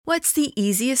What's the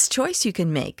easiest choice you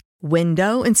can make?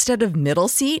 Window instead of middle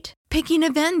seat? Picking a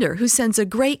vendor who sends a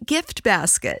great gift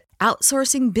basket?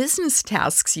 Outsourcing business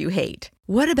tasks you hate?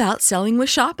 What about selling with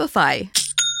Shopify?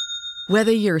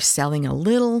 Whether you're selling a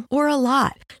little or a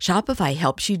lot, Shopify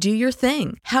helps you do your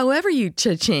thing, however you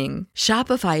cha-ching.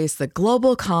 Shopify is the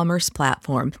global commerce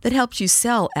platform that helps you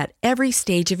sell at every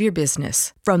stage of your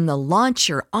business. From the launch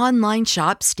your online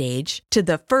shop stage to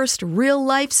the first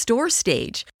real-life store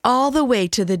stage, all the way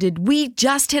to the did we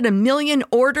just hit a million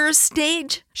orders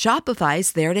stage.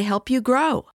 Shopify's there to help you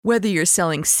grow. Whether you're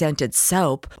selling scented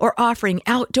soap or offering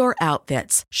outdoor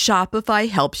outfits, Shopify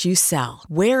helps you sell.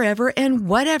 Wherever and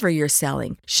whatever you're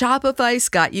selling, Shopify's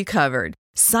got you covered.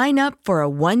 Sign up for a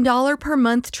 $1 per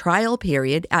month trial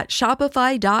period at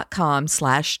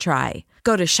shopify.com/try.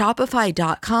 Go to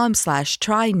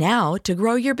shopify.com/try now to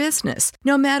grow your business,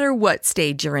 no matter what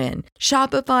stage you're in.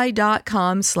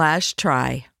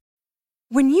 Shopify.com/try.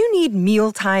 When you need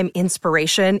mealtime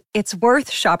inspiration, it's worth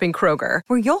shopping Kroger,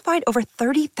 where you'll find over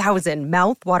 30,000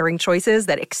 mouth-watering choices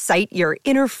that excite your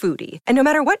inner foodie. And no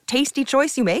matter what tasty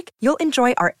choice you make, you'll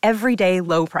enjoy our everyday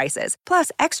low prices,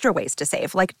 plus extra ways to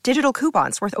save, like digital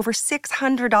coupons worth over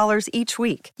 $600 each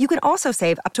week. You can also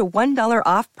save up to $1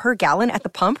 off per gallon at the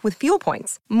pump with fuel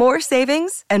points. More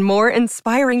savings and more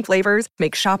inspiring flavors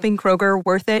make shopping Kroger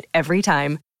worth it every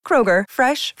time. Kroger,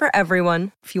 fresh for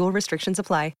everyone. Fuel restrictions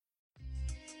apply.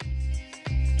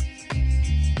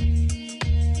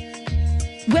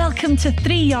 Welcome to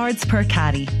 3 Yards Per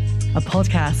Carry, a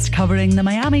podcast covering the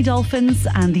Miami Dolphins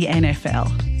and the NFL.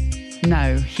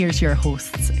 Now, here's your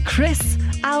hosts, Chris,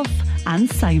 Alf, and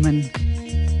Simon.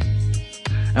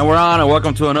 And we're on, and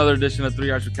welcome to another edition of 3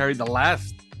 Yards Per Carry, the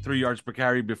last 3 Yards Per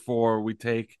Carry before we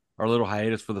take our little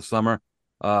hiatus for the summer.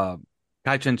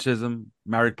 Kai-Chen Chisholm,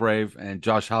 Marek Brave, and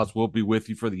Josh House will be with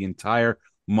you for the entire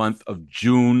month of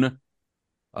June.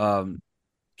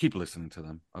 Keep listening to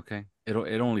them, okay?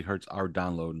 It only hurts our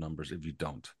download numbers if you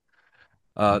don't.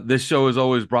 This show is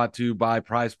always brought to you by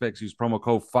PrizePicks. Use promo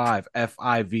code 5,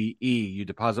 F-I-V-E. You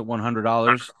deposit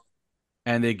 $100,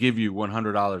 and they give you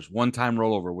 $100. One-time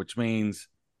rollover, which means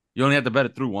you only have to bet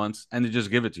it through once, and they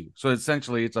just give it to you. So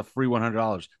essentially, it's a free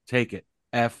 $100. Take it,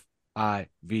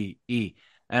 F-I-V-E.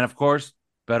 And, of course,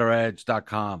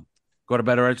 BetterEdge.com. Go to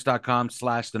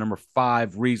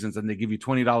BetterEdge.com/5 reasons, and they give you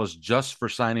 $20 just for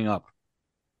signing up.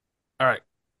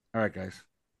 All right, guys.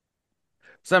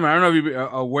 Simon, I don't know if you're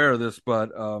aware of this, but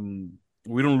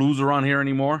we don't lose around here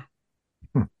anymore.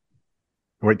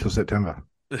 Wait till September.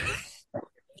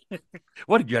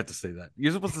 What did you have to say that?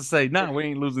 You're supposed to say, no, we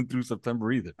ain't losing through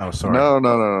September either. Oh, sorry.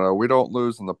 No. We don't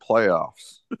lose in the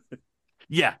playoffs.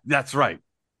 Yeah, that's right.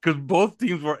 Because both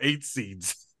teams were 8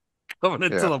 seeds coming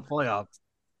into the playoffs.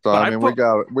 So but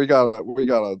we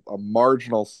got a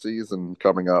marginal season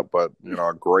coming up, but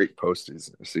a great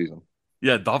postseason.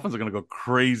 Yeah, Dolphins are gonna go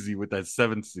crazy with that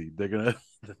 7th seed. They're gonna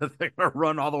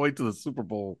run all the way to the Super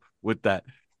Bowl with that.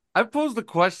 I posed the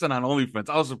question on OnlyFans.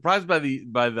 I was surprised by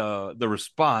the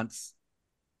response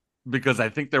because I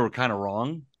think they were kind of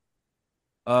wrong.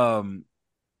 I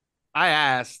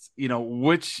asked,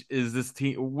 which is this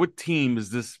team? What team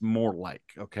is this more like?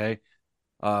 Okay.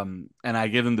 And I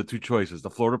give them the 2 choices,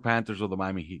 the Florida Panthers or the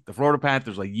Miami Heat. The Florida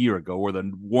Panthers a year ago were the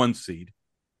 1 seed.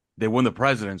 They won the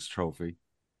President's Trophy.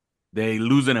 They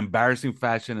lose in embarrassing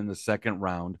fashion in the second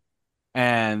round.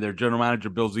 And their general manager,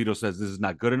 Bill Zito, says this is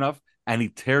not good enough. And he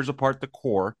tears apart the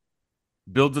core,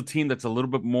 builds a team that's a little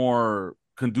bit more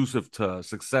conducive to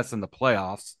success in the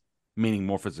playoffs, meaning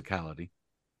more physicality.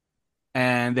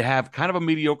 And they have kind of a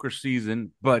mediocre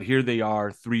season, but here they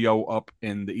are 3-0 up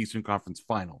in the Eastern Conference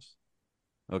Finals.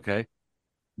 Okay.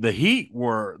 The Heat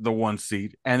were the 1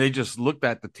 seed, and they just looked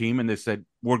at the team and they said,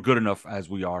 we're good enough as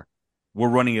we are. We're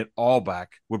running it all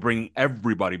back. We're bringing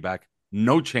everybody back.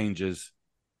 No changes.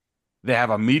 They have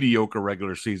a mediocre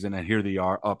regular season, and here they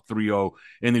are up 3-0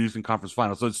 in the Eastern Conference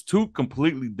Finals. So it's 2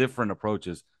 completely different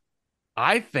approaches.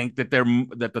 I think that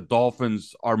the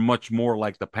Dolphins are much more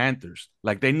like the Panthers.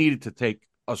 Like they needed to take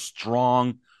a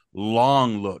strong,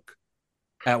 long look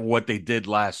at what they did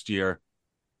last year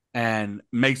and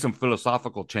make some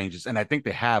philosophical changes. And I think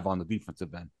they have on the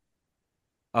defensive end.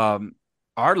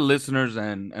 Our listeners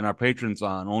and our patrons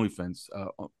on OnlyFans,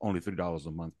 only $3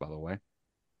 a month, by the way.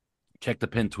 Check the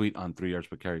pinned tweet on 3 Yards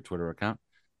Per Carry Twitter account.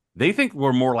 They think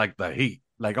we're more like the Heat.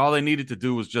 Like all they needed to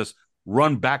do was just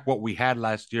run back what we had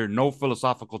last year, no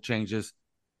philosophical changes,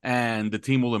 and the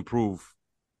team will improve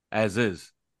as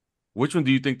is. Which one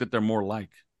do you think that they're more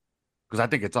like? Because I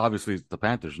think it's obviously the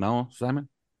Panthers. No, Simon?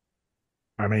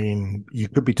 I mean, you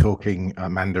could be talking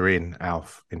Mandarin,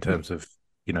 Alf, in terms of,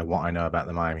 what I know about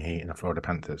the Miami Heat and the Florida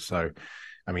Panthers. So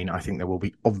I mean, I think there will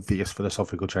be obvious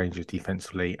philosophical changes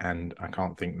defensively, and I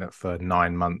can't think that for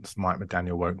 9 months Mike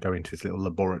McDaniel won't go into his little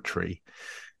laboratory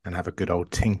and have a good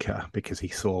old tinker, because he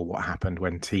saw what happened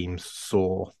when teams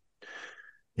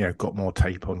got more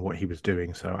tape on what he was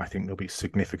doing. So I think there'll be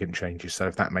significant changes. So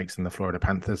if that makes them the Florida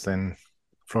Panthers, then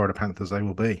Florida Panthers they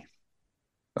will be.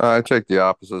 I take the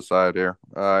opposite side here.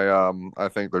 I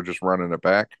think they're just running it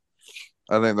back.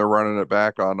 I think they're running it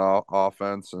back on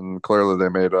offense, and clearly they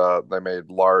made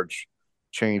large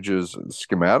changes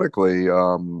schematically,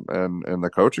 and the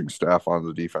coaching staff on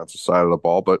the defensive side of the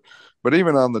ball. But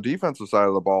even on the defensive side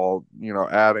of the ball,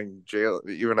 adding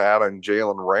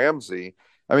Jalen Ramsey.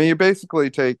 I mean, you basically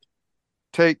take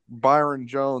Byron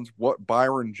Jones, what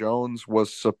Byron Jones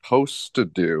was supposed to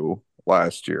do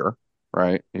last year,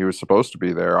 right? He was supposed to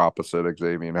be there opposite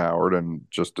Xavier Howard and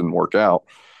just didn't work out.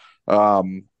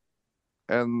 Um,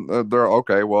 and they're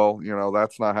okay. Well,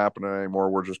 that's not happening anymore.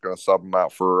 We're just going to sub him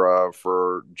out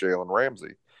for Jalen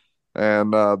Ramsey,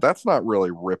 and that's not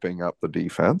really ripping up the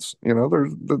defense. They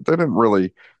didn't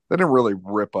really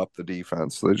rip up the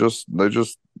defense. They just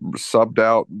subbed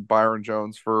out Byron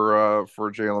Jones for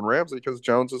Jalen Ramsey because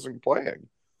Jones isn't playing.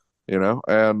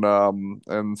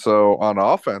 And so on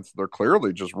offense, they're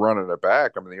clearly just running it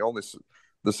back. I mean,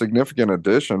 the significant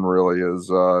addition really is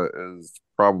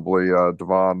probably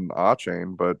Devon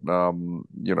Achane, but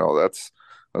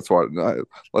that's what.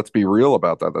 Let's be real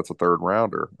about that. That's a third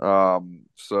rounder. I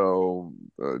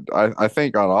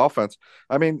think on offense,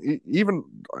 I mean, even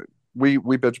we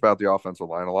bitch about the offensive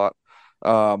line a lot.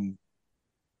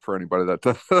 For anybody that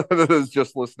that is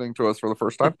just listening to us for the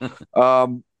first time.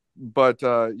 But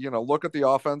look at the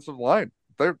offensive line.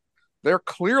 They're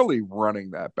clearly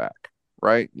running that back,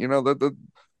 right?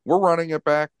 We're running it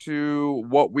back to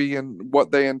what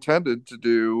they intended to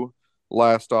do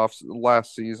last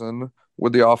season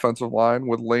with the offensive line,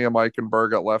 with Liam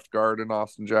Eichenberg at left guard and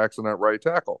Austin Jackson at right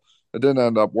tackle. It didn't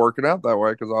end up working out that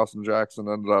way because Austin Jackson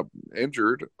ended up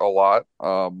injured a lot,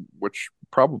 which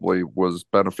probably was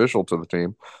beneficial to the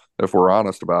team, if we're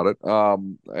honest about it.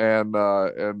 And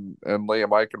Liam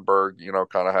Eichenberg,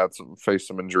 kind of faced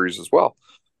some injuries as well.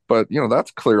 But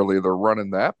that's clearly they're running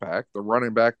that back. The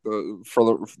running back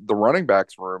for the running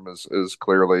backs room is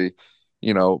clearly,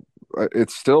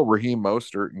 it's still Raheem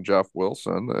Mostert and Jeff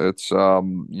Wilson. It's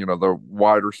the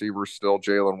wide receivers still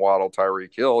Jalen Waddle,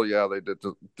 Tyreek Hill. Yeah, they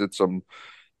did some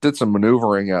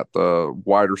maneuvering at the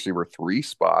wide receiver 3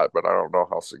 spot, but I don't know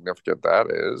how significant that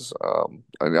is.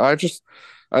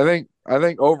 I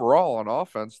think overall on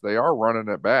offense they are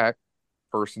running it back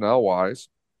personnel wise.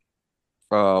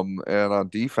 And on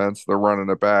defense, they're running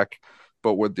it back,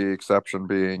 but with the exception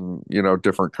being,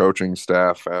 different coaching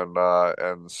staff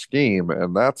and scheme,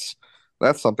 and that's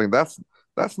something that's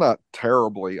not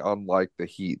terribly unlike the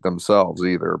Heat themselves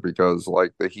either, because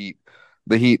like the Heat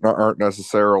aren't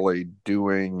necessarily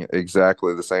doing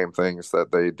exactly the same things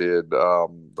that they did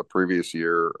the previous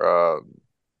year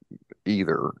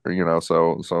either,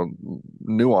 so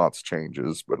nuance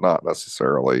changes, but not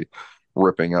necessarily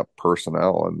ripping up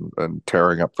personnel and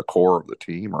tearing up the core of the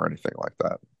team or anything like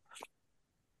that.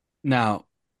 Now,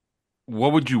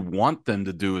 what would you want them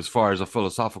to do as far as a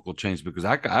philosophical change? Because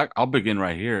I'll begin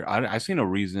right here. I see no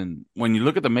reason when you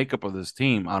look at the makeup of this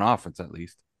team on offense, at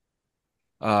least.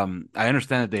 I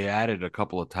understand that they added a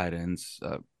couple of tight ends.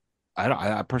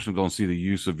 I personally don't see the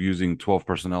use of using 12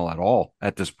 personnel at all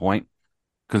at this point,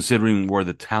 considering where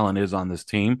the talent is on this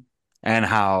team and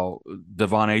how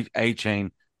Devon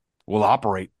Achane will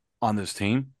operate on this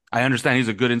team. I understand he's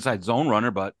a good inside zone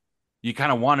runner, but you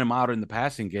kind of want him out in the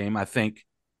passing game. I think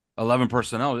 11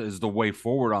 personnel is the way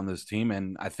forward on this team,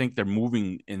 and I think they're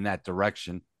moving in that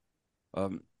direction.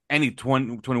 Any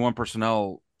 21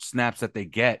 personnel snaps that they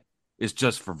get is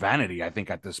just for vanity, I think,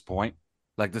 at this point.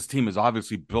 Like, this team is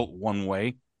obviously built one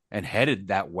way and headed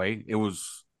that way. It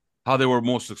was how they were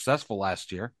most successful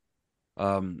last year.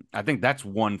 I think that's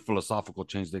one philosophical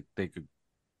change that they could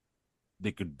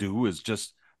do, is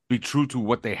just be true to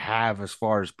what they have as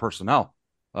far as personnel.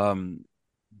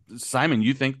 Simon,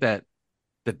 you think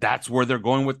that's where they're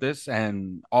going with this,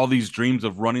 and all these dreams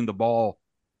of running the ball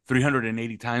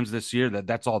 380 times this year,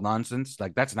 that's all nonsense?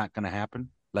 Like, that's not going to happen.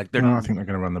 Like, No, I think they're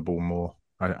going to run the ball more.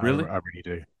 Really? I really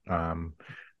do. I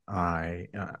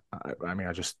mean,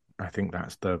 I think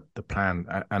that's the plan,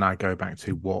 and I go back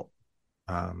to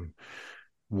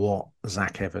what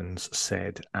Zach Evans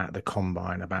said at the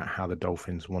combine about how the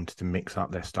Dolphins wanted to mix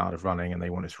up their style of running and they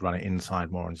wanted to run it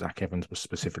inside more. And Zach Evans was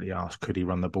specifically asked, could he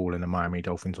run the ball in the Miami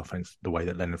Dolphins offense the way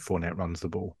that Leonard Fournette runs the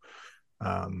ball?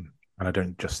 And I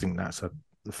don't just think that's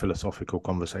the philosophical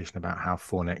conversation about how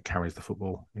Fournette carries the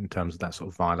football in terms of that sort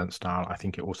of violent style. I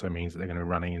think it also means that they're going to be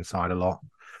running inside a lot.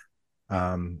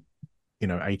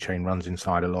 A-Chain runs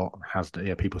inside a lot.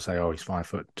 People say, oh, he's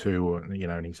 5'2", or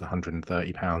and he's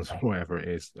 130 pounds, whatever it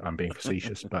is. I'm being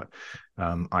facetious, but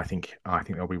I think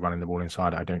they'll be running the ball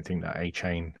inside. I don't think that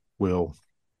A-Chain will,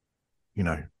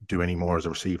 do any more as a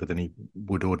receiver than he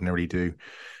would ordinarily do.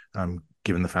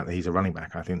 Given the fact that he's a running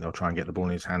back, I think they'll try and get the ball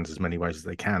in his hands as many ways as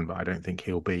they can, but I don't think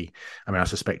he'll be. I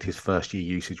suspect his first year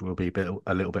usage will be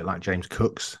a little bit like James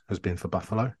Cook's has been for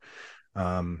Buffalo.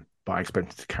 But I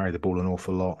expect him to carry the ball an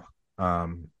awful lot.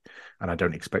 And I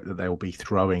don't expect that they will be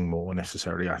throwing more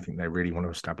necessarily. I think they really want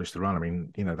to establish the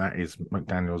run. That is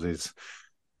McDaniels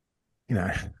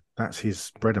that's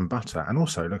his bread and butter. And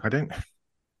also,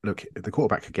 the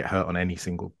quarterback could get hurt on any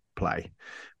single play,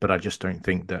 but I just don't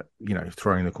think that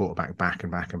throwing the quarterback back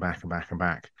and back and back and back and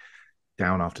back,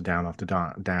 down after down after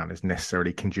down is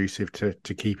necessarily conducive to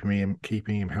keeping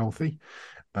him healthy.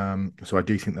 So I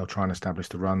do think they'll try and establish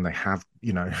the run. They have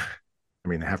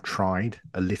they have tried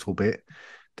a little bit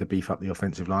to beef up the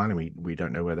offensive line, and we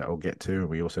don't know where that will get to, and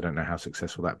we also don't know how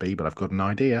successful that be. But I've got an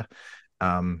idea.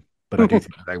 But I do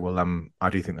think they will. I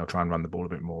do think they'll try and run the ball a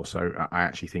bit more. So I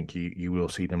actually think you will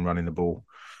see them running the ball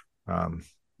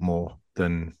more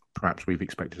than perhaps we've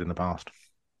expected in the past.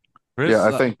 Chris,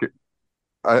 I think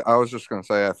I was just going to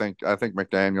say I think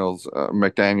McDaniel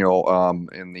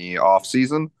in the off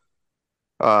season,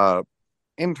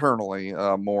 internally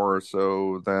more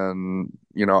so than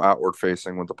outward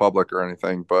facing with the public or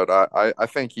anything. But I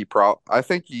think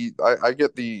I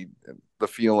get the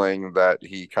feeling that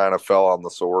he kind of fell on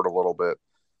the sword a little bit,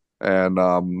 and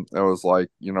it was like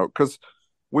because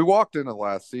we walked into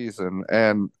last season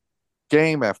and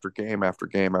game after game after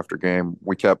game after game,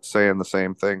 we kept saying the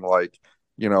same thing. Like,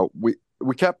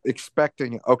 we kept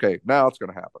expecting, okay, now it's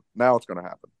going to happen. Now it's going to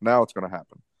happen. Now it's going to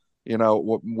happen.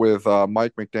 With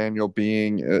Mike McDaniel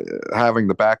having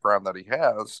the background that he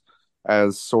has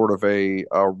as sort of a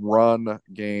run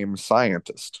game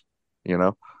scientist,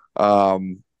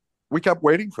 we kept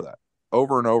waiting for that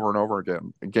over and over and over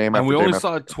again, game after game. And we only after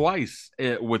saw game. it twice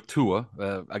with Tua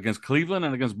against Cleveland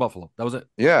and against Buffalo. That was it.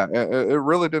 Yeah, it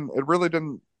really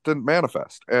didn't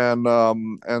manifest,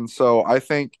 and so I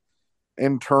think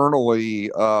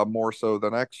internally more so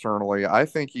than externally, I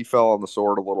think he fell on the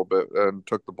sword a little bit and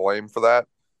took the blame for that,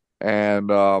 and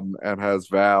has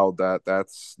vowed that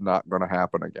that's not going to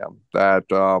happen again.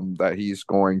 That he's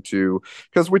going to,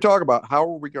 because we talk about how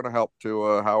are we going to help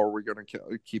Tua, how are we going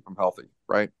to keep him healthy,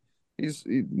 right?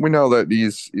 We know that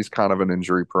he's kind of an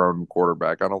injury prone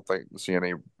quarterback. I don't see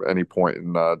any point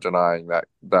in denying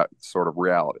that sort of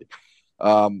reality.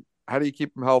 How do you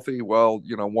keep him healthy? Well,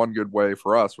 one good way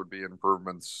for us would be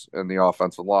improvements in the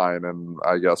offensive line, and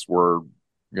I guess we're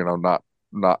not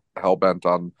hell bent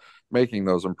on making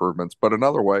those improvements. But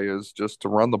another way is just to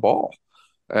run the ball,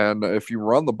 and if you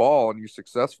run the ball and you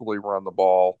successfully run the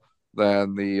ball,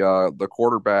 then the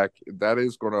quarterback, that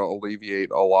is going to alleviate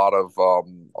a lot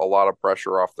of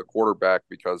pressure off the quarterback,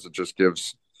 because it just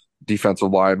gives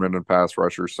defensive linemen and pass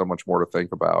rushers so much more to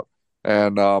think about.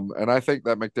 And I think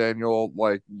that McDaniel,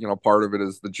 part of it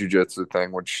is the jiu-jitsu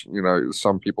thing, which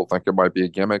some people think it might be a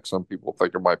gimmick, some people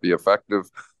think it might be effective,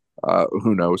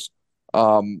 who knows.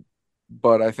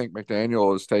 But I think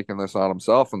McDaniel is taking this on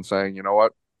himself and saying, you know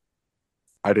what,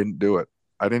 I didn't do it.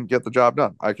 I didn't get the job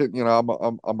done. I could, I'm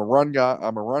a run guy.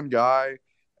 I'm a run guy,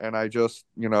 and I just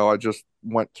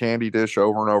went candy dish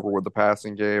over and over with the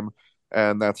passing game,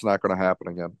 and that's not going to happen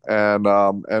again. And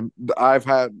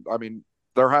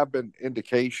there have been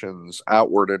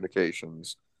outward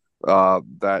indications,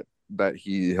 that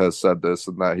he has said this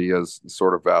and that he has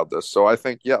sort of vowed this. So I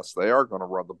think, yes, they are going to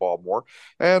run the ball more.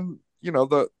 And,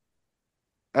 the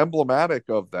emblematic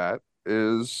of that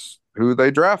is who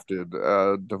they drafted,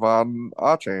 Devon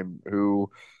Achane, who,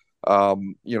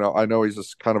 I know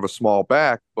he's kind of a small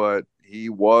back, but he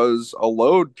was a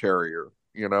load carrier,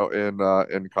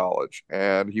 in college,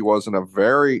 and he was a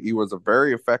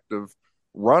very effective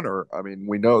runner. I mean,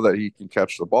 we know that he can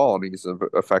catch the ball and he's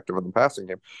effective in the passing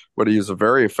game, but he's a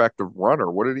very effective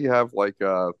runner. What did he have,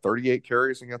 38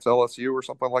 carries against LSU or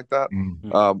something like that?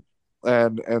 Mm-hmm.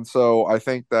 And so I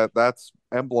think that's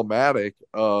emblematic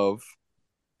of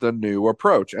the new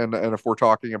approach. And if we're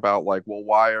talking about why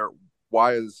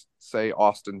is, say,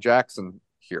 Austin Jackson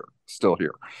still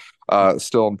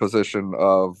in position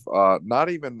of not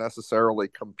even necessarily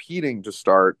competing to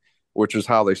start, which is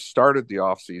how they started the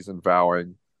offseason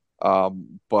vowing,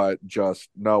 but just,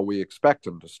 no, we expect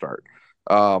him to start,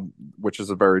 which is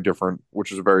a very different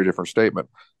statement.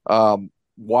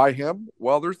 Why him?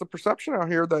 Well, there's the perception out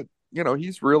here that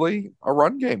he's really a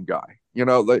run game guy.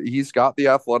 He's got the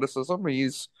athleticism.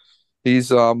 He's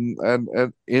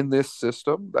in this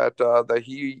system that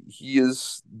he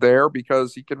is there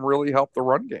because he can really help the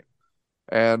run game.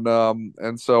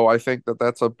 And so I think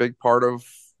that's a big part of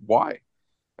why.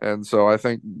 And so I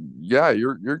think, yeah,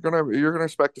 you're gonna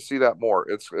expect to see that more.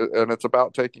 It's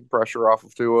about taking pressure off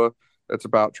of Tua. It's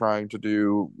about trying to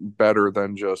do better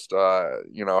than just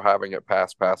having it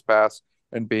pass,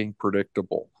 and being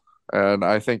predictable. And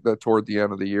I think that toward the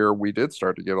end of the year, we did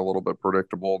start to get a little bit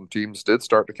predictable, and teams did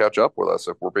start to catch up with us,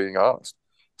 if we're being honest.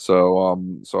 So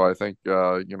I think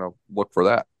look for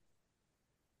that.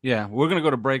 Yeah, we're going to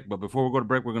go to break, but before we go to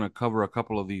break, we're going to cover a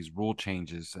couple of these rule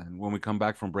changes. And when we come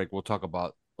back from break, we'll talk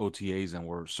about OTAs and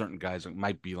where certain guys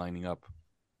might be lining up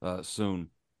soon.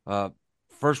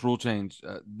 First rule change,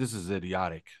 this is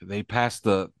idiotic. They passed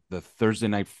the Thursday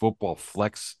night football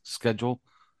flex schedule.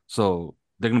 So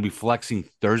they're going to be flexing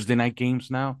Thursday night games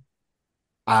now.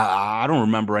 I don't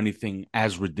remember anything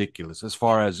as ridiculous as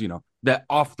far as, that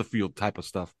off the field type of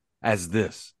stuff as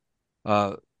this.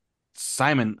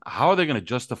 Simon, how are they going to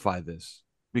justify this?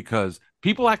 Because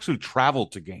people actually travel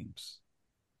to games.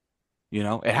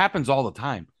 It happens all the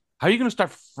time. How are you going to start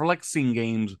flexing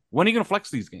games? When are you going to flex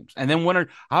these games? And then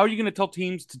how are you going to tell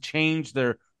teams to change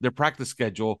their practice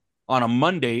schedule on a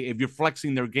Monday if you're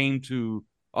flexing their game to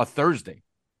a Thursday?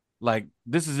 Like,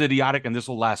 this is idiotic, and this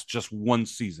will last just one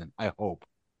season, I hope.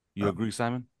 You agree,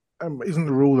 Simon? Isn't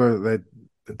the rule that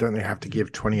don't they have to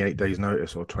give 28 days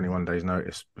notice or 21 days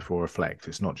notice before a flex?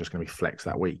 It's not just going to be flex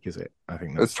that week, is it? I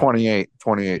think it's 28 days. It's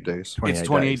 28 days?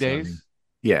 I mean,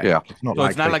 yeah. It's not so like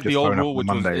it's not like the old rule, which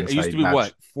was it used to be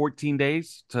what, 14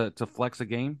 days to flex a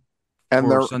game?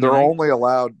 And they're only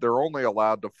allowed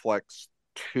to flex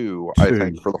two, I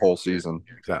think, for the whole season.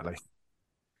 Exactly.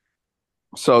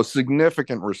 So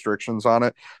significant restrictions on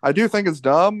it. I do think it's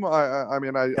dumb. I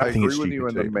mean, I agree with you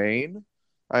in the main.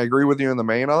 I agree with you in the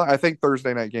main. I think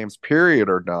Thursday night games, period,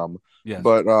 are dumb. Yes.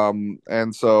 But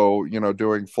and so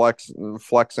doing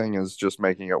flexing is just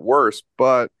making it worse.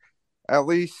 But at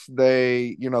least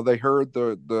they heard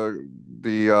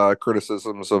the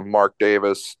criticisms of Mark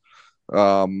Davis.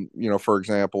 For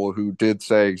example, who did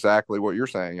say exactly what you're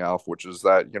saying, Alf, which is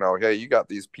that hey, you got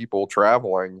these people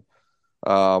traveling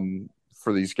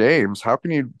for these games. How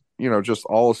can you just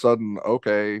all of a sudden,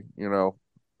 okay, no,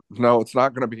 it's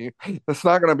not going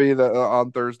to be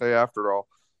on Thursday after all.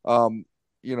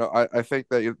 I think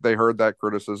they heard that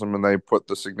criticism and they put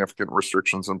the significant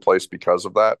restrictions in place because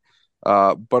of that.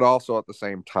 But also at the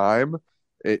same time,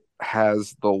 it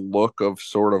has the look of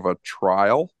sort of a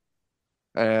trial,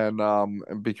 and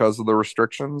because of the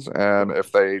restrictions, and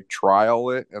if they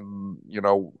trial it and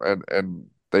and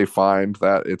they find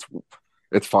that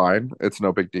it's fine, it's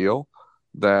no big deal,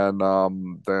 then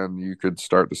you could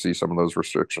start to see some of those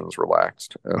restrictions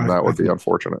relaxed, and that would be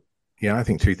unfortunate. Yeah, I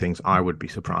think two things. I would be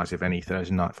surprised if any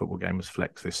Thursday night football game was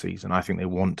flex this season. I think they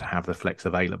want to have the flex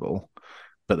available,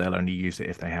 but they'll only use it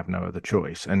if they have no other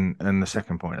choice. And the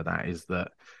second point of that is that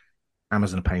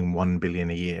Amazon are paying $1 billion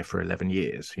a year for 11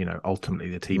 years. Ultimately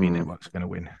the TV network's going to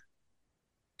win.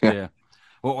 Yeah.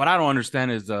 Well, what I don't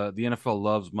understand is the NFL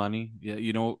loves money. Yeah,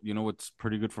 you know what's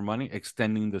pretty good for money?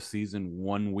 Extending the season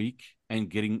 1 week and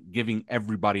giving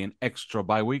everybody an extra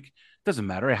bye week. Doesn't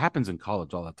matter. It happens in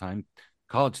college all the time.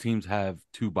 College teams have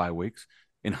 2 bye weeks.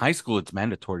 In high school, it's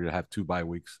mandatory to have 2 bye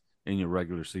weeks in your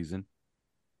regular season.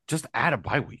 Just add a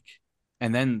bye week,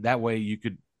 and then that way you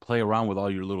could play around with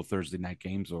all your little Thursday night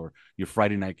games or your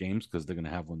Friday night games, because they're going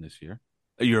to have one this year.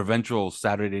 Your eventual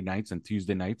Saturday nights and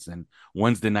Tuesday nights and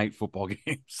Wednesday night football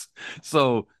games.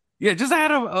 So yeah, just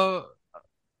add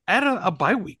a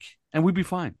bye week and we'd be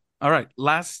fine. All right,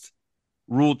 last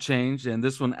rule change, and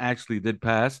this one actually did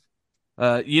pass.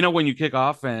 When you kick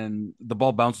off and the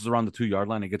ball bounces around the 2-yard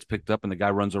line, it gets picked up and the guy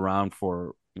runs around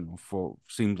for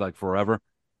seems like forever,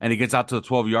 and he gets out to the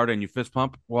 12-yard and you fist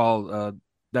pump. Well,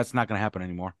 that's not going to happen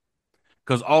anymore,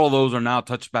 because all of those are now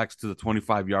touchbacks to the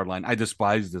 25-yard line. I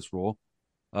despise this rule.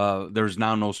 There's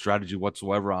now no strategy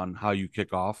whatsoever on how you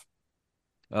kick off.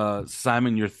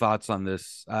 Simon, your thoughts on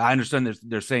this? I understand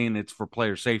they're saying it's for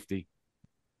player safety.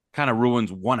 Kind of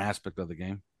ruins one aspect of the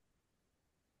game.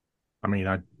 I mean,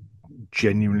 I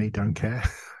genuinely don't care.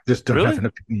 Just don't have an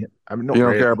opinion. I mean, you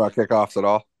don't care about kickoffs at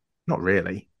all? Not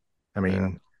really. I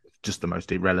mean, just the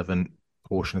most irrelevant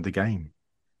portion of the game.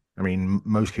 I mean,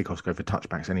 most kickoffs go for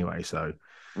touchbacks anyway, so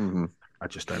I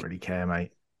just don't really care,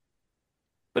 mate.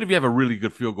 But if you have a really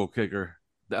good field goal kicker,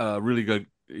 really good,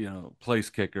 place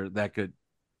kicker that could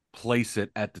place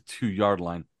it at the 2-yard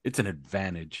line, it's an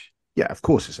advantage. Yeah, of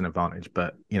course it's an advantage,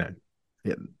 but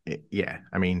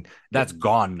I mean, that's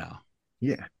gone now.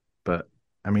 Yeah, But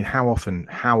I mean, how often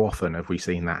have we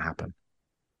seen that happen?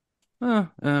 A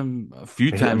few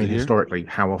I times a mean, year. historically,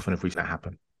 how often have we seen that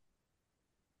happen?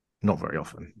 Not very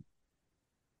often.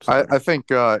 So I think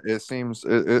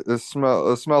it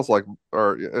smells like,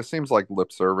 or it seems like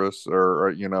lip service,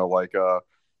 or like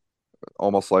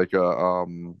almost like a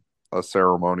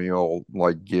ceremonial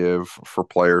like give for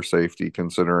player safety,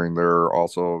 considering they're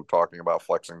also talking about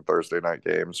flexing Thursday night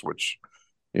games, which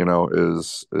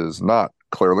is not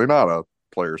clearly not a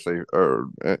player safe, or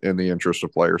in the interest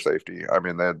of player safety. I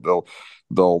mean, they'll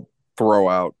throw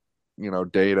out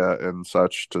data and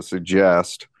such to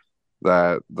suggest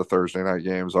that the Thursday night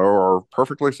games are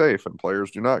perfectly safe and players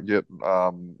do not get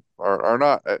are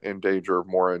not in danger of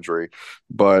more injury.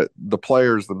 But the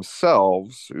players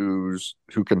themselves who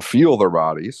can feel their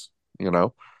bodies,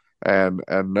 and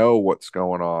know what's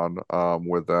going on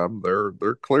with them,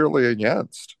 they're clearly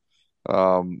against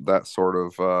that sort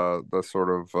of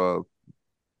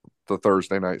the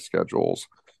Thursday night schedules.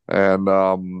 And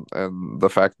the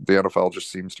fact that the NFL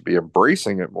just seems to be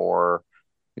embracing it more,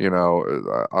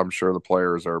 I'm sure the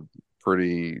players are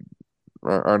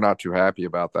not too happy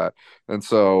about that. And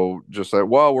so just say,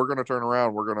 well, we're going to turn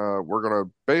around. We're going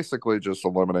to basically just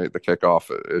eliminate the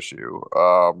kickoff issue,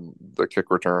 the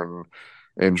kick return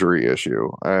injury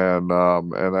issue. And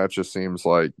that just seems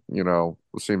like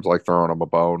throwing them a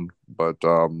bone. But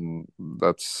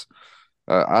that's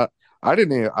I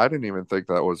didn't even think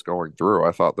that was going through.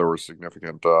 I thought there was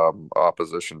significant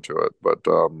opposition to it, but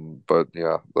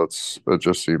yeah, it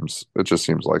just seems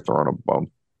like throwing a bone.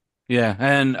 Yeah,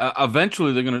 and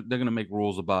eventually they're gonna make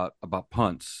rules about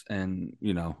punts, and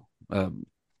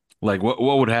like what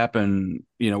would happen.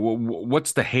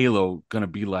 What's the halo gonna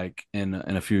be like in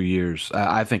a few years?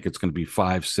 I think it's gonna be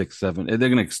 5, 6, 7. They're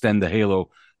gonna extend the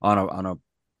halo on a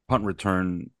punt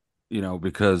return,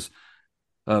 because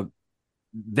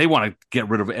they want to get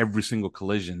rid of every single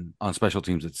collision on special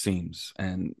teams, it seems,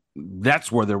 and that's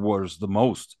where there was the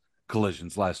most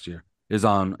collisions last year is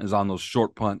on those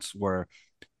short punts where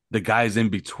the guy's in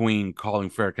between calling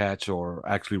fair catch or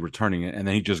actually returning it, and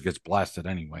then he just gets blasted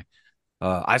anyway.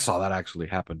 I saw that actually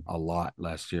happen a lot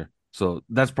last year, so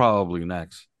that's probably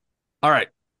next. All right,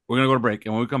 we're gonna go to break,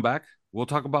 and when we come back, we'll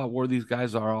talk about where these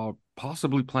guys are all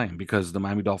possibly playing, because the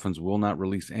Miami Dolphins will not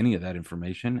release any of that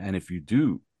information, and if you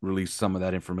do release some of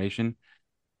that information,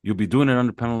 you'll be doing it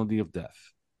under penalty of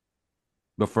death.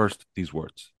 But first, these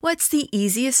words. What's the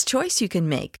easiest choice you can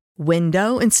make?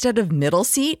 Window instead of middle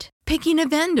seat? Picking a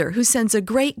vendor who sends a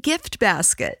great gift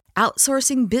basket?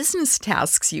 Outsourcing business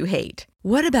tasks you hate?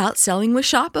 What about selling with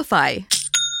Shopify?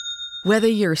 Whether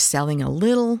you're selling a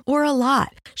little or a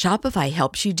lot, Shopify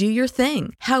helps you do your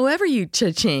thing, however you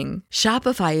cha-ching.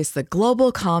 Shopify is the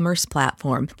global commerce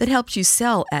platform that helps you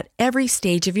sell at every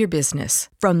stage of your business.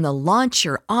 From the launch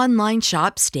your online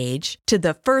shop stage to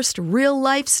the first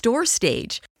real-life store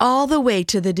stage, all the way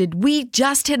to the did we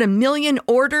just hit a million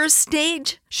orders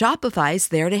stage. Shopify's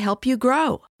there to help you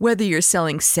grow. Whether you're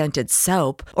selling scented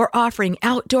soap or offering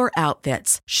outdoor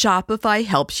outfits, Shopify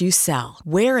helps you sell.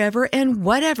 Wherever and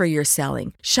whatever you're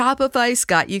selling, Shopify's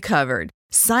got you covered.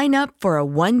 Sign up for a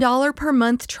 $1 per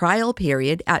month trial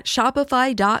period at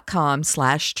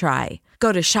shopify.com/try.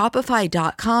 Go to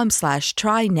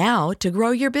shopify.com/try now to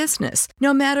grow your business,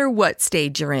 no matter what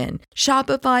stage you're in.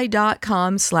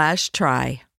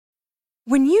 Shopify.com/try.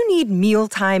 When you need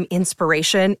mealtime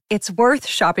inspiration, it's worth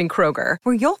shopping Kroger,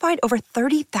 where you'll find over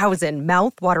 30,000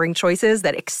 mouth-watering choices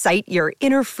that excite your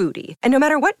inner foodie. And no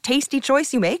matter what tasty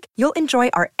choice you make, you'll enjoy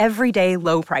our everyday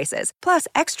low prices, plus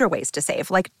extra ways to save,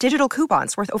 like digital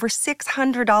coupons worth over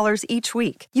 $600 each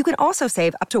week. You can also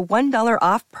save up to $1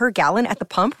 off per gallon at the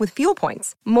pump with fuel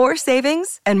points. More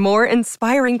savings and more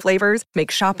inspiring flavors make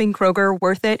shopping Kroger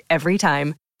worth it every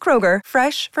time. Kroger,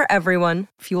 fresh for everyone.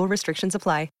 Fuel restrictions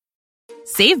apply.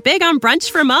 Save big on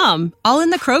brunch for mom, all in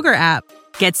the Kroger app.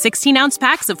 Get 16-ounce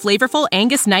packs of flavorful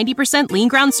Angus 90% lean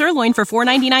ground sirloin for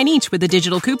 $4.99 each with a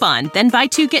digital coupon. Then buy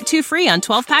 2, get 2 free on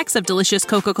 12 packs of delicious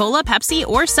Coca-Cola, Pepsi,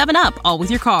 or 7-Up, all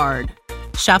with your card.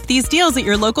 Shop these deals at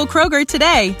your local Kroger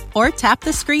today, or tap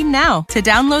the screen now to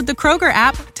download the Kroger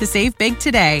app to save big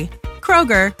today.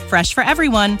 Kroger, fresh for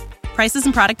everyone. Prices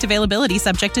and product availability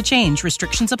subject to change.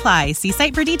 Restrictions apply. See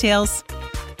site for details.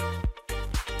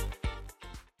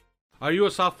 Are you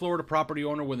a South Florida property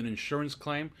owner with an insurance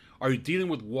claim? Are you dealing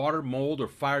with water, mold, or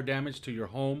fire damage to your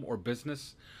home or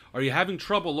business? Are you having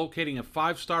trouble locating a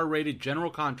 5-star rated general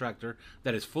contractor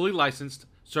that is fully licensed,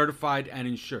 certified, and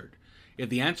insured? If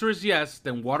the answer is yes,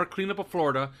 then Water Cleanup of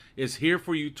Florida is here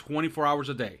for you 24 hours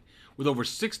a day. With over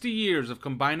 60 years of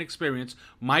combined experience,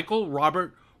 Michael,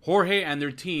 Robert, Jorge and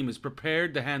their team is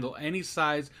prepared to handle any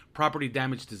size property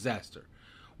damage disaster.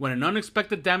 When an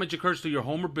unexpected damage occurs to your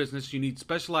home or business, you need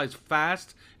specialized,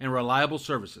 fast, and reliable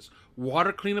services.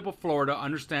 Water Cleanup of Florida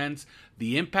understands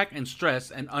the impact and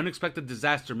stress an unexpected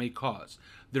disaster may cause.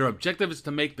 Their objective is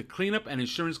to make the cleanup and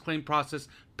insurance claim process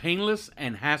painless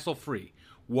and hassle-free.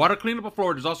 Water Cleanup of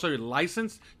Florida is also a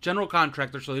licensed general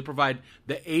contractor, so they provide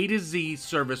the A to Z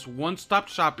service, one-stop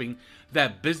shopping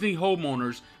that busy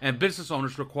homeowners and business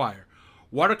owners require.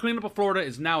 Water Cleanup of Florida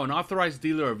is now an authorized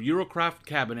dealer of Eurocraft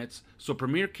cabinets, so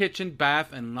premier kitchen,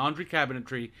 bath, and laundry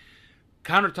cabinetry,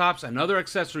 countertops, and other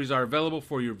accessories are available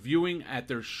for your viewing at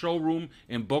their showroom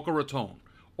in Boca Raton.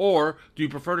 Or, do you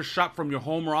prefer to shop from your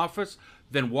home or office?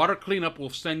 Then Water Cleanup will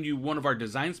send you one of our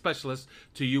design specialists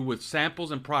to you with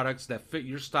samples and products that fit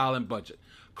your style and budget.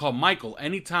 Call Michael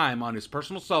anytime on his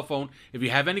personal cell phone if you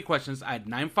have any questions at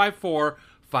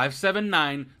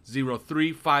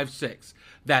 954-579-0356.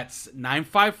 That's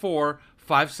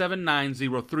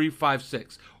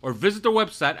 954-579-0356. Or visit their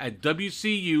website at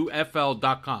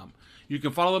wcufl.com. You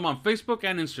can follow them on Facebook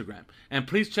and Instagram. And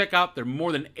please check out their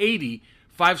more than 80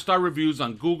 5-star reviews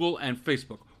on Google and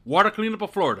Facebook. Water Cleanup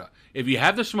of Florida. If you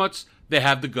have the schmutz, they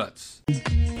have the guts.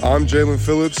 I'm Jalen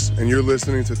Phillips, and you're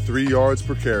listening to 3 Yards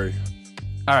Per Carry.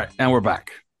 All right, and we're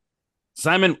back.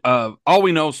 Simon, all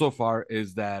we know so far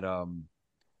is that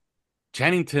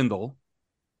Channing Tindall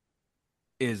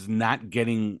is not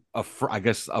getting a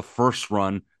first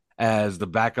run as the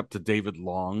backup to David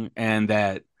Long, and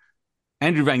that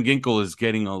Andrew Van Ginkel is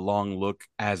getting a long look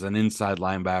as an inside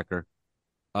linebacker.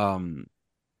 I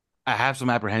have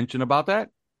some apprehension about that,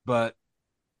 but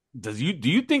do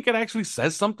you think it actually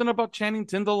says something about Channing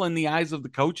Tindall in the eyes of the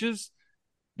coaches?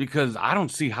 Because I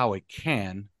don't see how it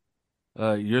can.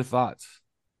 Your thoughts?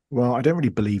 Well, I don't really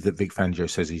believe that Vic Fangio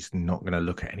says he's not going to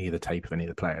look at any of the tape of any of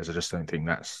the players. I just don't think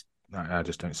I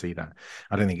just don't see that.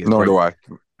 I don't think it's. Nor do I.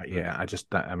 Yeah,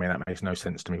 that makes no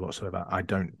sense to me whatsoever. I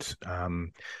don't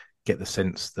get the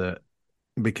sense that,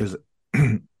 because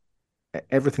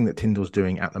everything that Tyndall's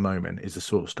doing at the moment is the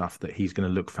sort of stuff that he's going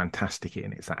to look fantastic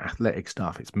in. It's that athletic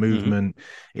stuff. It's movement.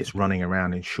 It's running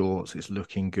around in shorts. It's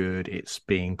looking good. It's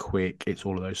being quick. It's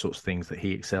all of those sorts of things that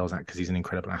he excels at because he's an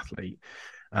incredible athlete.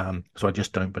 So I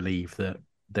just don't believe that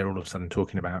they're all of a sudden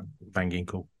talking about Van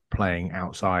Ginkel playing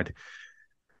outside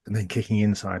and then kicking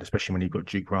inside, especially when you've got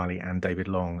Duke Riley and David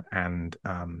Long and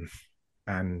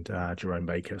Jerome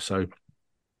Baker. So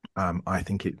I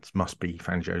think it must be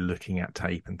Fangio looking at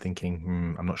tape and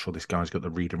thinking, I'm not sure this guy's got the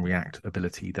read and react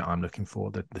ability that I'm looking for,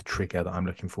 the trigger that I'm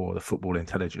looking for, the football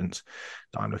intelligence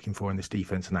that I'm looking for in this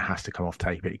defense, and that has to come off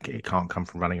tape. It can't come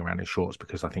from running around in shorts,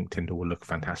 because I think Tyndall will look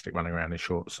fantastic running around in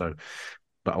shorts. So,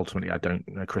 but ultimately, I don't.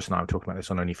 Chris and I were talking about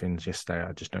this on OnlyFins yesterday.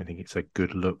 I just don't think it's a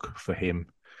good look for him.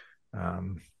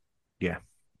 Yeah.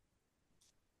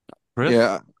 Chris?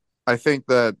 Yeah. I think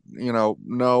that,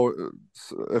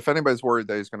 if anybody's worried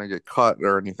that he's going to get cut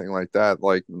or anything like that,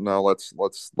 no, let's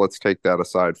take that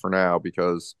aside for now,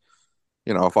 because,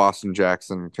 if Austin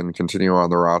Jackson can continue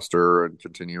on the roster and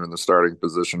continue in the starting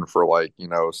position for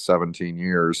 17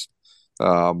 years,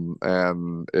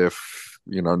 and if,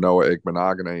 Noah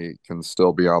Igbenogany can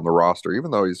still be on the roster,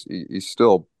 even though he's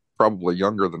still probably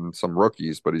younger than some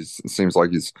rookies, but it seems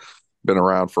like he's been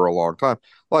around for a long time.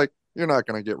 You're not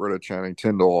going to get rid of Channing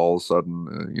Tindall all of a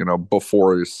sudden,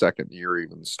 before his second year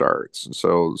even starts.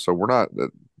 So we're not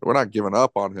giving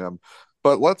up on him.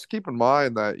 But let's keep in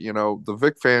mind that, the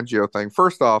Vic Fangio thing,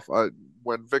 first off,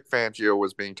 when Vic Fangio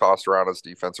was being tossed around as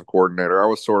defensive coordinator, I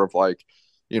was sort of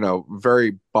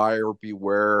very buyer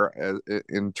beware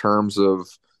in terms of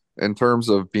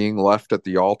being left at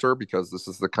the altar, because this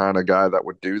is the kind of guy that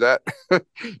would do that.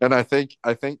 And I think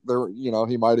there,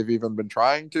 he might have even been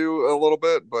trying to a little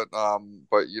bit, but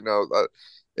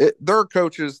there are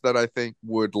coaches that I think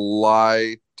would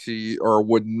lie to you, or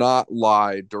would not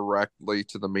lie directly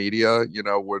to the media,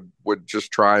 would just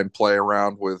try and play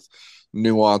around with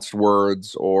nuanced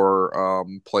words, or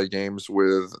play games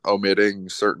with omitting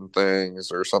certain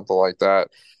things or something like that.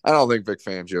 I don't think Vic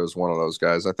Fangio is one of those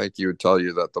guys. I think he would tell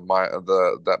you that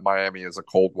that Miami is a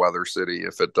cold weather city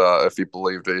if he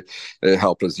believed it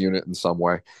helped his unit in some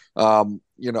way. I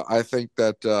think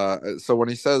that so when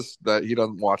he says that he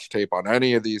doesn't watch tape on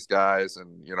any of these guys,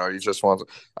 and he just wants,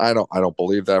 I don't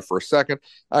believe that for a second.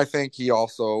 I think he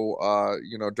also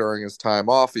during his time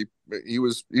off, he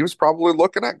was probably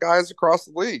looking at guys across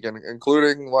the league, and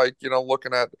including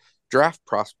looking at draft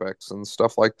prospects and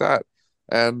stuff like that.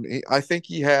 And I think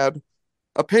he had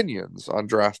opinions on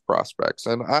draft prospects,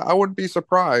 and I wouldn't be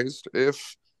surprised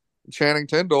if Channing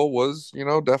Tindall was,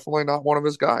 definitely not one of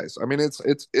his guys. I mean, it's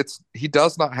he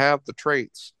does not have the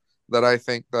traits that I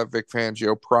think that Vic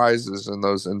Fangio prizes in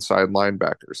those inside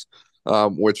linebackers,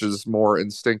 which is more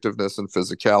instinctiveness and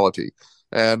physicality.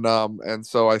 And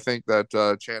so I think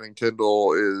that Channing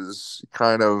Tindall is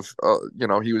kind of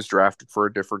he was drafted for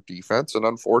a different defense, and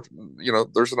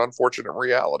there's an unfortunate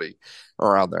reality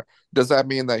around there. Does that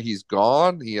mean that he's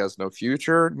gone? He has no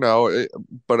future? No,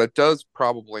 but it does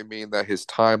probably mean that his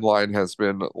timeline has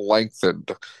been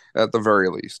lengthened at the very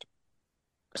least.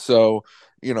 So,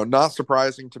 not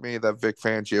surprising to me that Vic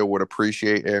Fangio would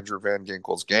appreciate Andrew Van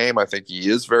Ginkel's game. I think he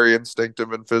is very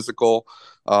instinctive and physical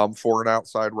for an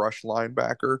outside rush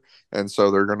linebacker, and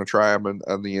so they're going to try him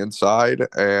on the inside,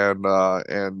 and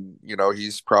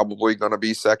he's probably going to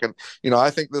be second. I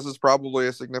think this is probably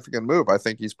a significant move. I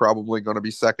think he's probably going to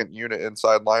be second unit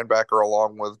inside linebacker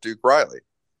along with Duke Riley.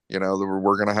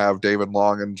 We're going to have David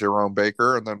Long and Jerome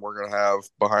Baker, and then we're going to have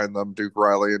behind them Duke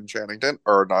Riley and Andrew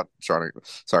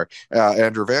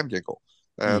Van Ginkel.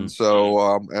 And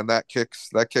so, and that kicks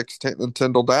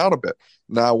Tyndall down a bit.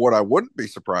 Now, what I wouldn't be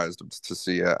surprised to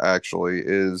see actually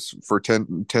is for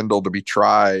Tyndall to be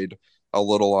tried a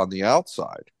little on the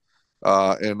outside,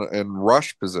 in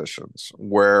rush positions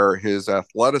where his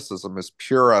athleticism, his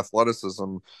pure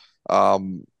athleticism,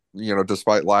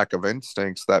 despite lack of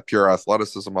instincts, that pure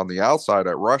athleticism on the outside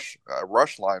at rush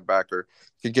linebacker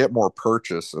can get more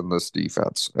purchase in this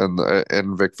defense and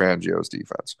in Vic Fangio's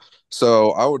defense.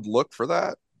 So I would look for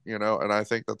that, and I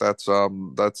think that's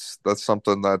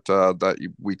something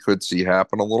that we could see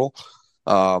happen a little,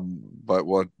 but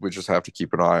we just have to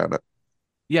keep an eye on it.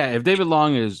 Yeah, if David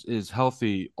Long is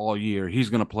healthy all year, he's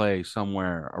going to play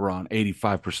somewhere around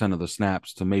 85% of the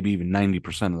snaps to maybe even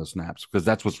 90% of the snaps, because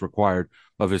that's what's required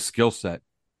of his skill set.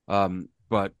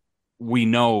 But we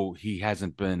know he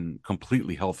hasn't been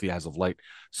completely healthy as of late.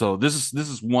 So this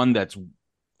is one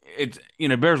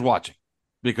it bears watching,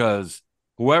 because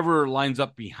whoever lines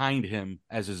up behind him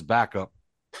as his backup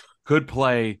could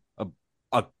play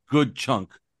a good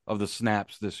chunk of the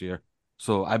snaps this year.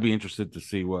 So I'd be interested to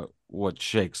see what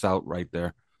shakes out right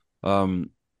there.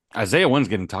 Isaiah Wynn's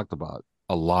getting talked about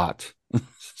a lot.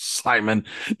 Simon,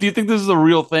 do you think this is a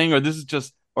real thing,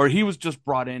 or he was just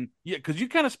brought in? Yeah, because you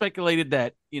kind of speculated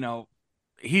that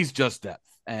he's just depth,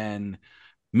 and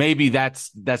maybe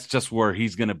that's just where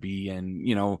he's going to be.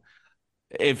 And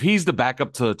if he's the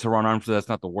backup to Ron Armstead, that's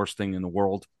not the worst thing in the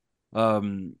world.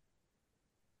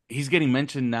 He's getting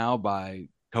mentioned now by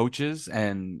coaches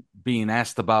and being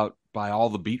asked about by all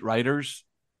the beat writers.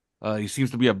 He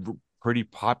seems to be a pretty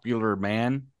popular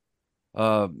man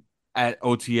at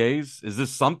OTAs. Is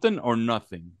this something or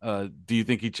nothing? Do you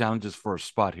think he challenges for a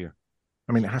spot here?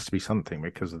 I mean, it has to be something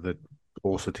because of the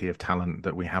paucity of talent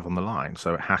that we have on the line.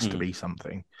 So it has to be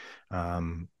something,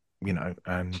 and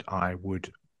I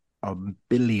would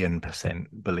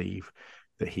 1,000,000,000% believe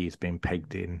that he's been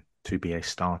pegged in to be a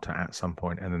starter at some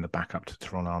point, and then the backup to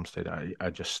Teron Armstead.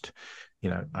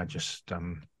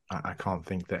 I can't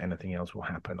think that anything else will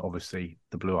happen. Obviously,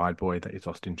 the blue-eyed boy that is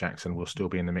Austin Jackson will still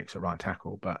be in the mix at right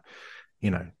tackle, but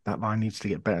that line needs to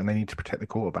get better, and they need to protect the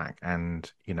quarterback.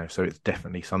 And so it's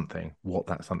definitely something. What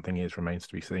that something is remains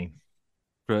to be seen.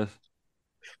 Chris?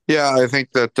 Yeah, I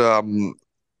think that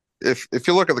if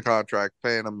you look at the contract,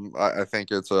 paying him, I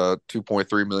think it's a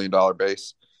 $2.3 million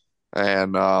base,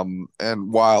 and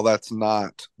while that's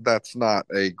not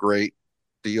a great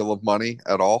deal of money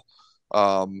at all,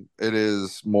 it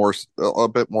is a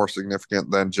bit more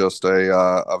significant than just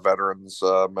a veterans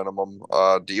minimum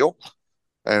deal.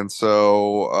 And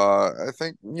so I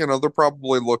think they're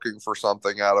probably looking for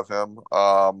something out of him.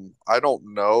 I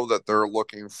don't know that they're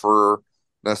looking for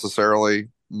necessarily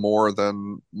more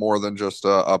than just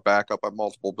a backup at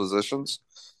multiple positions.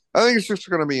 I think it's just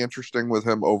going to be interesting with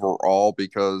him overall,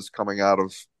 because coming out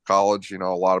of college, a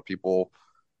lot of people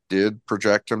did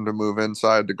project him to move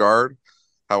inside to guard.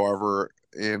 However,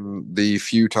 in the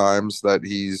few times that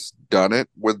he's done it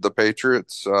with the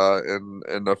Patriots, I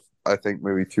think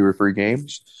maybe 2 or 3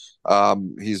 games,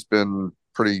 he's been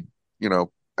pretty,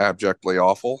 abjectly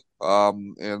awful,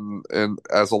 in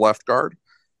as a left guard.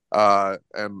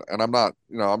 And I'm not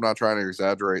trying to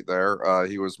exaggerate there.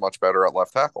 He was much better at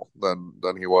left tackle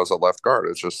than he was at left guard.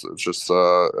 It's just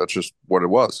what it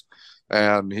was.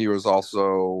 And he was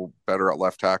also better at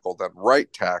left tackle than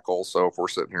right tackle. So if we're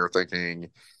sitting here thinking,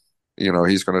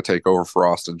 he's going to take over for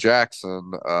Austin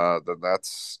Jackson, then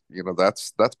that's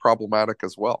problematic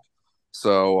as well.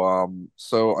 So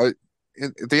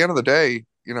at the end of the day,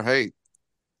 hey,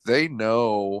 they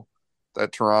know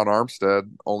that Teron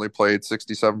Armstead only played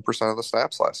 67% of the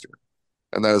snaps last year,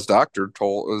 and that his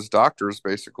doctors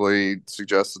basically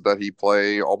suggested that he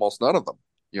play almost none of them.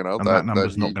 You know, And that that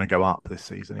number's not going to go up this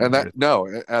season. and Either. that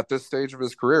no, at this stage of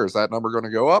his career, is that number going to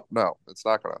go up? No, it's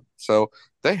not going to. So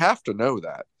they have to know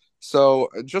that. So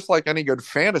just like any good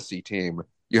fantasy team,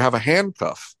 you have a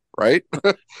handcuff, right?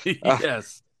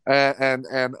 Yes. And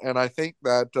I think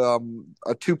that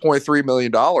a $2.3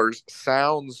 million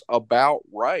sounds about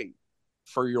right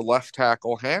for your left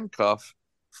tackle handcuff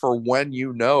for when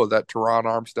you know that Teron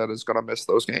Armstead is going to miss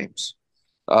those games.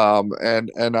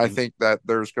 And I think that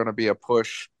there's going to be a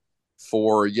push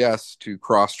for to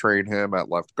cross train him at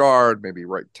left guard, maybe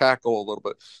right tackle a little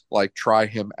bit, like try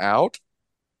him out,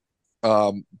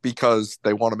 because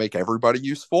they want to make everybody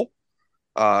useful.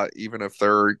 Even if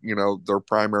their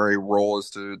primary role is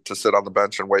to sit on the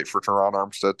bench and wait for Teron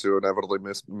Armstead to inevitably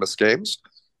miss games.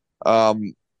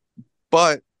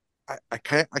 But I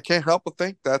can't help but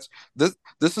think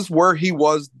this is where he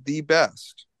was the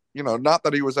best. Not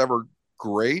that he was ever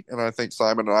great, and I think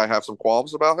Simon and I have some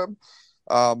qualms about him,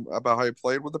 about how he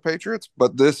played with the Patriots,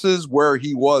 but this is where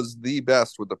he was the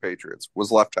best with the Patriots,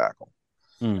 was left tackle.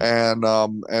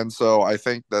 And so I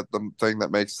think that the thing that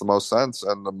makes the most sense,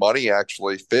 and the money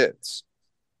actually fits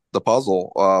the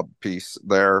puzzle piece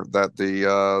there,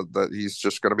 that he's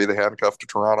just going to be the handcuff to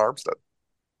Teron Armstead.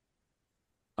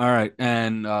 All right,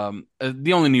 and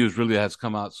the only news really that has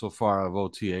come out so far of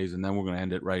OTAs, and then we're going to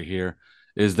end it right here,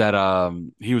 is that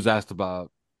he was asked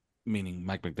about, meaning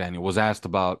Mike McDaniel was asked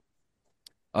about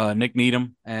Nick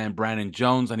Needham and Brandon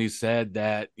Jones, and he said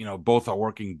that both are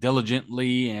working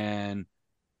diligently, and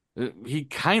he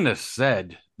kind of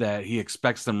said that he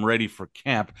expects them ready for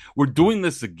camp. We're doing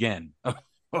this again,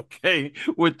 okay,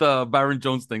 with Byron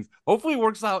Jones things. Hopefully it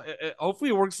works out.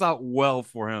 Hopefully it works out well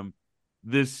for him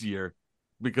this year,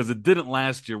 because it didn't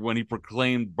last year when he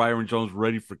proclaimed Byron Jones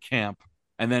ready for camp,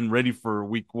 and then ready for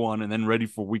week 1, and then ready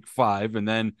for week 5, and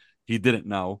then he didn't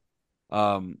know.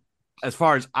 As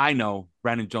far as I know,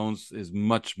 Brandon Jones is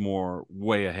much more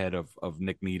way ahead of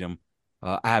Nick Needham.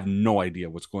 I have no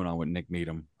idea what's going on with Nick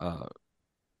Needham.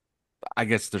 I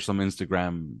guess there's some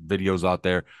Instagram videos out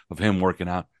there of him working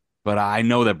out, but I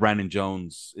know that Brandon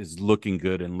Jones is looking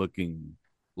good and looking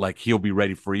like he'll be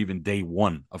ready for even day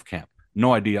 1 of camp.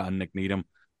 No idea on Nick Needham.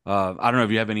 I don't know if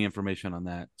you have any information on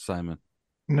that, Simon.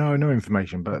 No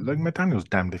information, but look, McDaniel's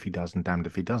damned if he does and damned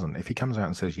if he doesn't. If he comes out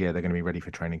and says, they're going to be ready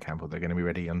for training camp, or they're going to be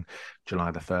ready on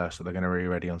July the 1st, or they're going to be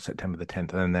ready on September the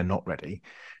 10th, and then they're not ready,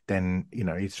 then,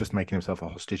 he's just making himself a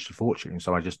hostage to fortune.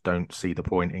 So I just don't see the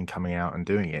point in coming out and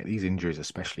doing it. These injuries,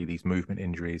 especially these movement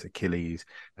injuries, Achilles,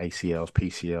 ACLs,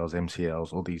 PCLs,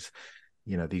 MCLs, all these,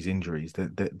 these injuries,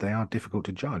 they are difficult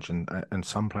to judge, and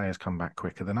some players come back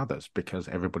quicker than others because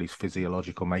everybody's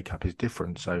physiological makeup is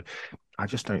different. So I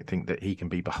just don't think that he can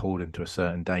be beholden to a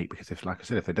certain date, because if, like I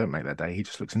said, if they don't make that day, he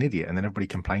just looks an idiot, and then everybody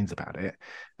complains about it.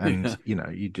 And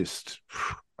you just,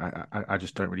 I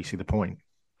just don't really see the point.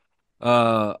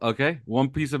 Okay. One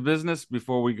piece of business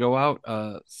before we go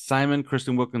out. Simon,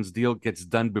 Christian Wilkins' deal gets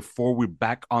done before we're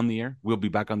back on the air. We'll be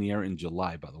back on the air in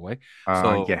July, by the way.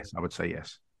 So yes, I would say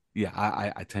yes. Yeah,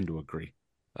 I tend to agree.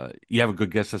 You have a good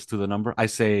guess as to the number? I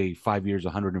say 5 years,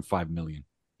 105 million.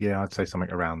 Yeah, I'd say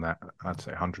something around that. I'd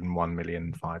say 101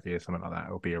 million, 5 years, something like that.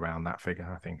 It'll be around that figure,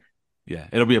 I think. Yeah,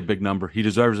 it'll be a big number. He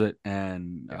deserves it,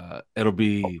 and it'll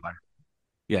be.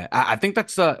 Yeah, I think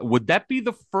that's. Would that be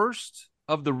the first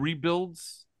of the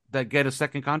rebuilds that get a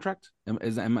second contract?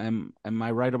 Am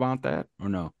I right about that, or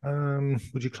no?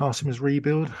 Would you class him as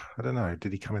rebuild? I don't know.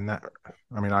 Did he come in that?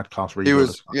 I mean, I'd class rebuild. He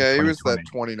was that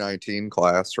 2019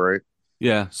 class, right?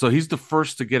 Yeah, so he's the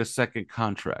first to get a second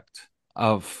contract. He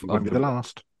won't be the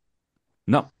last.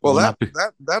 No. Well, that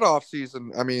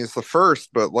offseason, I mean, it's the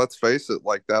first, but let's face it,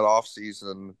 like that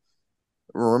offseason,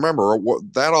 remember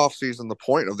that offseason, the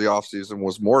point of the offseason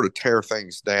was more to tear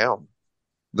things down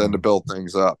than to build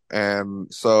things up. And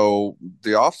so the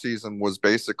offseason was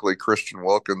basically Christian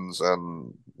Wilkins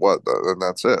and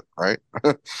that's it, right?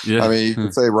 Yeah. I mean, you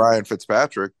could say Ryan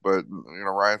Fitzpatrick, but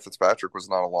Ryan Fitzpatrick was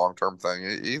not a long-term thing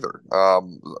either.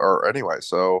 Or anyway,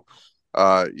 so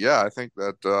I think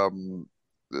that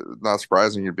not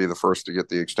surprising you'd be the first to get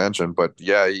the extension, but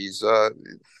he's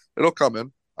it'll come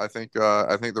in. I think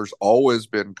there's always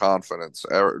been confidence.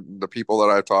 The people that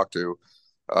I've talked to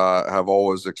have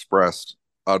always expressed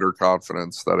utter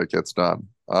confidence that it gets done.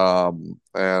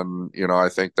 And I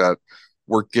think that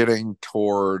we're getting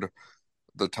toward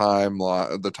the time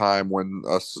when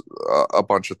a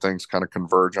bunch of things kind of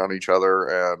converge on each other,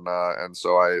 and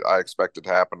so I expect it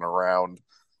to happen around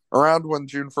when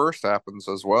June 1st happens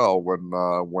as well, when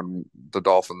the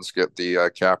Dolphins get the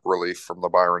cap relief from the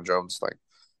Byron Jones thing.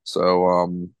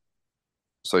 So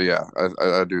yeah,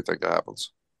 I do think it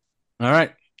happens. All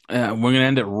right, we're gonna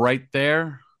end it right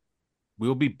there.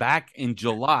 We'll be back in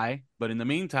July, but in the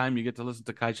meantime, you get to listen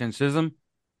to Kai Chen Shism,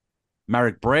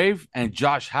 Marek Brave, and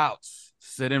Josh Houts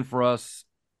sit in for us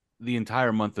the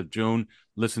entire month of June.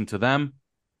 Listen to them.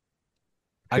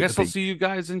 I guess I'll see you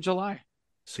guys in July.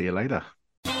 See you later.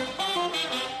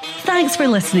 Thanks for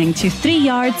listening to 3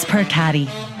 Yards Per Carry.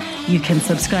 You can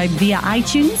subscribe via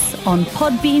iTunes, on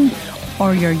Podbean,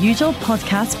 or your usual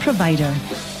podcast provider.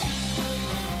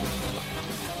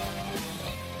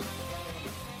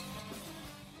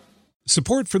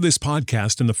 Support for this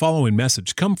podcast and the following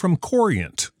message come from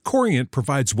Corient. Corient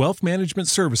provides wealth management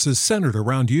services centered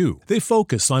around you. They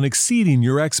focus on exceeding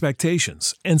your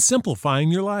expectations and simplifying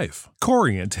your life.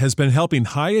 Corient has been helping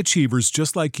high achievers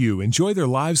just like you enjoy their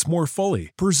lives more fully,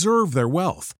 preserve their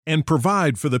wealth, and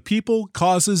provide for the people,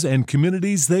 causes, and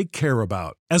communities they care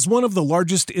about. As one of the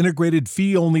largest integrated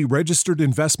fee-only registered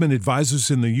investment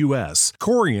advisors in the U.S.,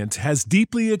 Corient has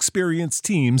deeply experienced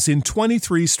teams in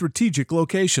 23 strategic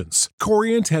locations.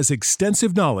 Corient has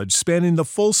extensive knowledge spanning the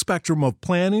full spectrum of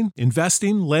planning,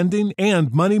 investing, lending,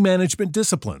 and money management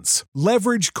disciplines.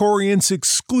 Leverage Corient's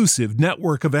exclusive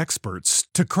network of experts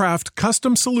to craft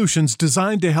custom solutions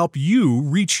designed to help you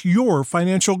reach your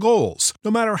financial goals,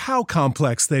 no matter how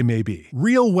complex they may be.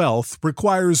 Real wealth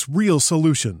requires real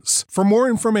solutions. For more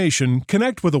information,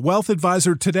 connect with a wealth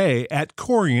advisor today at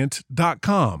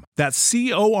Corient.com. That's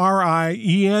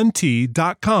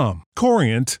Corient.com.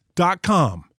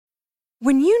 Corient.com.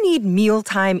 When you need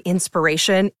mealtime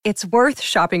inspiration, it's worth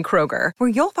shopping Kroger, where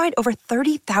you'll find over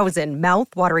 30,000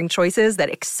 mouth-watering choices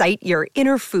that excite your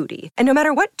inner foodie. And no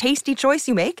matter what tasty choice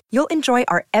you make, you'll enjoy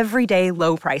our everyday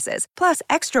low prices, plus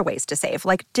extra ways to save,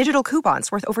 like digital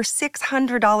coupons worth over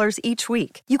 $600 each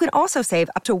week. You can also save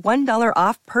up to $1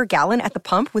 off per gallon at the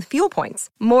pump with fuel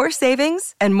points. More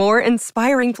savings and more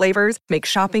inspiring flavors make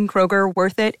shopping Kroger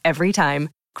worth it every time.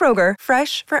 Kroger,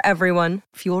 fresh for everyone.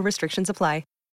 Fuel restrictions apply.